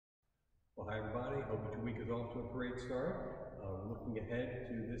Well, hi everybody. Hope that your week is off to a great start. We're looking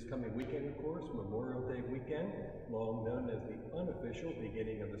ahead to this coming weekend, of course, Memorial Day weekend, long known as the unofficial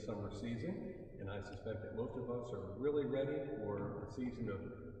beginning of the summer season. And I suspect that most of us are really ready for a season of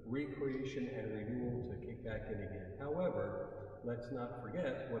recreation and renewal to kick back in again. However, let's not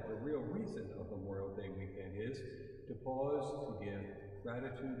forget what the real reason of Memorial Day weekend is: to pause to give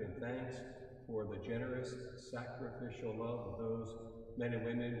gratitude and thanks for the generous, sacrificial love of those men and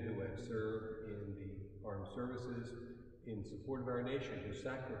women who have served in the armed services in support of our nation, who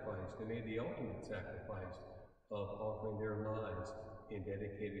sacrificed and made the ultimate sacrifice of offering their lives in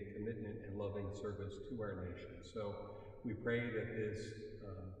dedicated commitment and loving service to our nation. So we pray that this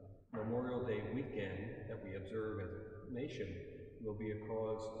Memorial Day weekend that we observe as a nation will be a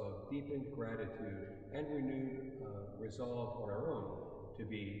cause of deepened gratitude and renewed resolve on our own to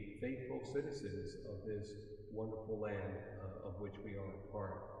be faithful citizens of this wonderful land of which we are a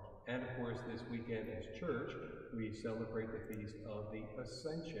part. And of course, this weekend as church, we celebrate the feast of the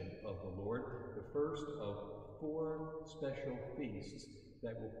Ascension of the Lord, the first of 4 special feasts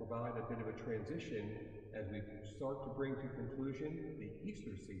that will provide a bit of a transition as we start to bring to conclusion the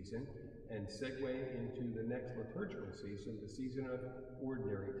Easter season and segue into the next liturgical season, the season of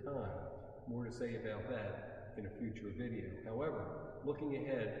ordinary time. More to say about that in a future video. However, looking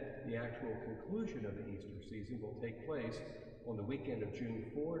ahead, the actual conclusion of the Easter season will take place on the weekend of June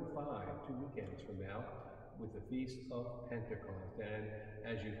 4 and 5, 2 weekends from now, with the Feast of Pentecost. And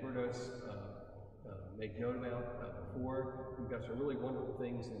as you've heard us make note about before, we've got some really wonderful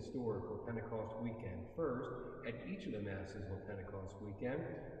things in store for Pentecost weekend. First, at each of the Masses on Pentecost weekend,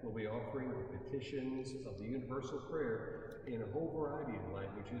 we'll be offering the petitions of the Universal Prayer in a whole variety of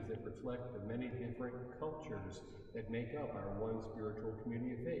languages that reflect the many different cultures that make up our one spiritual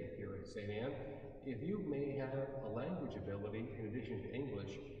community of faith here at St. Anne. If you may have a language ability in addition to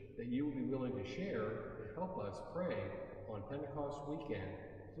English that you will be willing to share to help us pray on Pentecost weekend,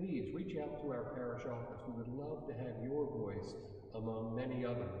 please reach out to our parish office. We would love to have your voice among many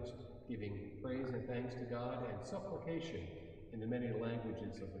others, giving praise and thanks to God and supplication in the many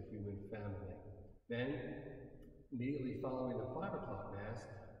languages of the human family. Then, immediately following the 5 o'clock Mass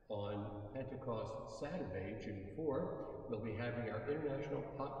on Pentecost Saturday, June 4, we'll be having our International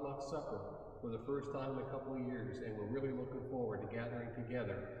Potluck Supper for the first time in a couple of years, and we're really looking forward to gathering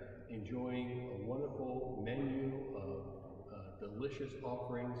together, enjoying a wonderful menu of delicious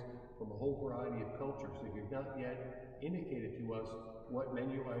offerings from a whole variety of cultures. If you've not yet indicated to us what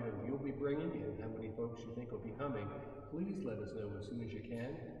menu item you'll be bringing and how many folks you think will be coming, please let us know as soon as you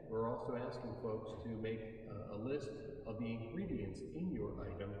can. We're also asking folks to make a list of the ingredients in your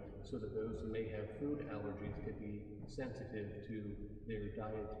item so that those who may have food allergies can be sensitive to their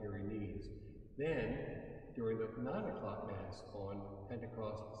dietary needs. Then, during the 9 o'clock Mass on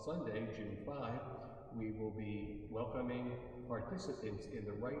Pentecost Sunday, June 5, we will be welcoming participants in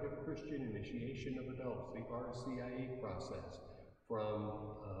the Rite of Christian Initiation of Adults, the RCIA process, from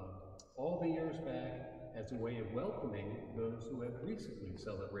all the years back as a way of welcoming those who have recently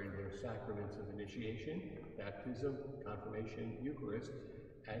celebrated their sacraments of initiation, baptism, confirmation, Eucharist,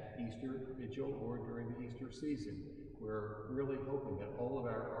 at Easter Vigil or during the Easter season. We're really hoping that all of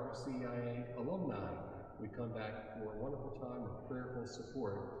our RCIA alumni would come back for a wonderful time of prayerful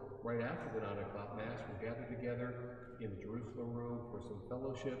support. Right after the 9 o'clock Mass, we'll gather together in the Jerusalem room for some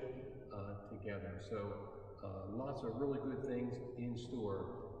fellowship together. So lots of really good things in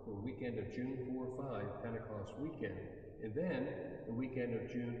store for the weekend of June 4-5, Pentecost weekend. And then the weekend of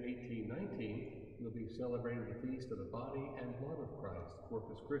June 18-19, we'll be celebrating the feast of the body and blood of Christ,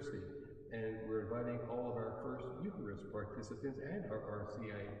 Corpus Christi. And we're inviting all of our first Eucharist participants and our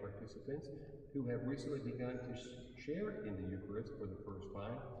RCIA participants who have recently begun to share in the Eucharist for the first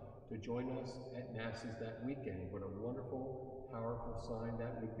time to join us at Masses that weekend. What a wonderful, powerful sign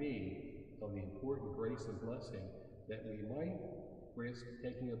that would be of the important grace and blessing that we might risk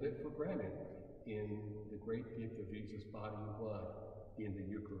taking a bit for granted in the great gift of Jesus' body and blood in the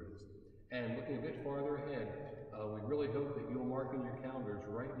Eucharist. And looking a bit farther ahead, we really hope that you'll mark in your calendars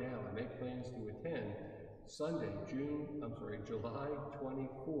right now and make plans to attend Sunday, July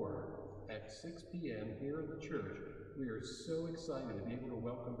 24 at 6 p.m. here in the church. We are so excited to be able to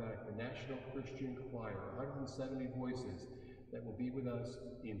welcome back the National Christian Choir, 170 voices that will be with us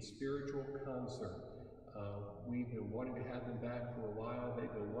in spiritual concert. We've been wanting to have them back for a while.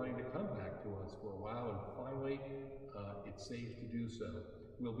 They've been wanting to come back to us for a while, and finally, it's safe to do so.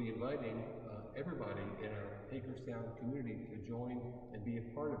 We'll be inviting everybody in our Hagerstown community to join and be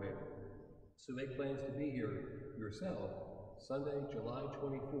a part of it. So make plans to be here yourself Sunday, July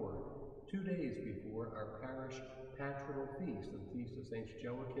 24, 2 days before our parish Patronal Feast, the Feast of Saints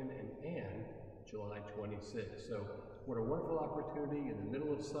Joachim and Anne, July 26th. So what a wonderful opportunity in the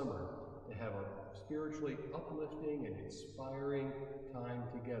middle of summer to have a spiritually uplifting and inspiring time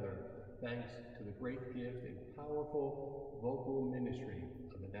together, thanks to the great gift and powerful vocal ministry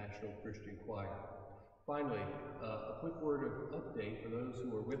of the National Christian Choir. Finally, a quick word of update for those who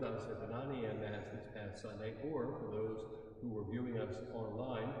were with us at the 9 a.m. Mass this past Sunday, or for those who were viewing us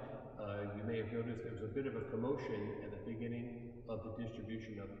online. You may have noticed there was a bit of a commotion at the beginning of the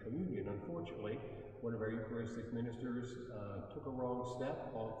distribution of communion. Unfortunately, one of our Eucharistic ministers took a wrong step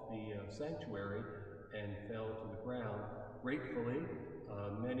off the sanctuary and fell to the ground. Gratefully,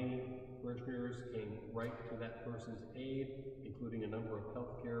 many parishioners came right to that person's aid, including a number of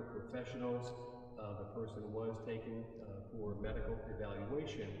healthcare professionals. The person was taken for medical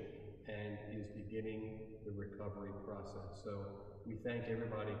evaluation and is beginning the recovery process. So we thank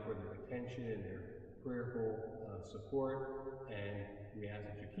everybody for their attention and their prayerful support, and we ask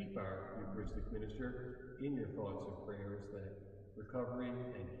that you keep our Eucharistic minister in your thoughts and prayers, that recovery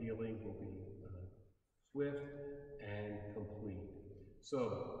and healing will be swift and complete.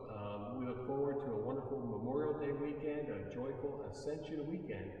 So we look forward to a wonderful Memorial Day weekend, a joyful Ascension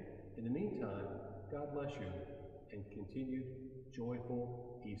weekend. In the meantime, God bless you and continued joyful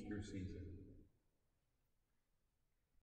Easter season.